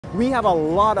we have a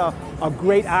lot of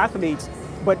great athletes,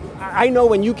 but I know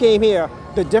when you came here,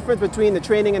 the difference between the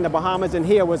training in the Bahamas and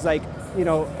here was like, you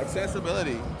know...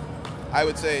 Accessibility. I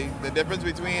would say the difference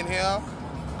between here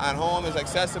and home is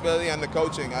accessibility and the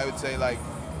coaching. I would say like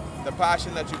the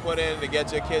passion that you put in to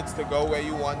get your kids to go where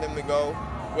you want them to go,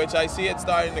 which I see it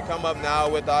starting to come up now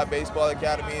with our baseball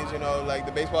academies. You know, like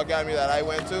the baseball academy that I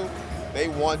went to, they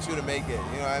want you to make it.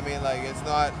 You know what I mean? Like it's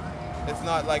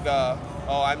not like a,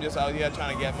 oh, I'm just out here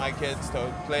trying to get my kids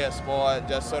to play a sport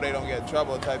just so they don't get in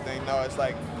trouble type thing. No, it's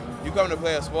like you come to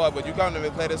play a sport, but you come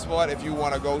to play the sport if you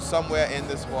want to go somewhere in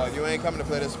the sport. You ain't coming to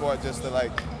play the sport just to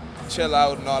like chill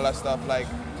out and all that stuff. Like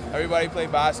everybody play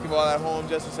basketball at home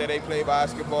just to say they play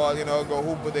basketball, you know, go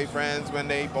hoop with their friends when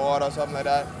they bored or something like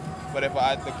that. But if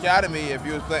at the academy, if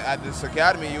you was playing at this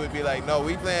academy, you would be like, no,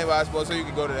 we playing basketball so you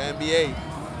can go to the NBA,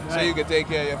 right, so you can take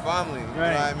care of your family. Right. You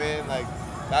know what I mean? Like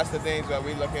that's the things that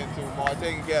we look into more,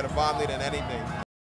 taking care of the family than anything.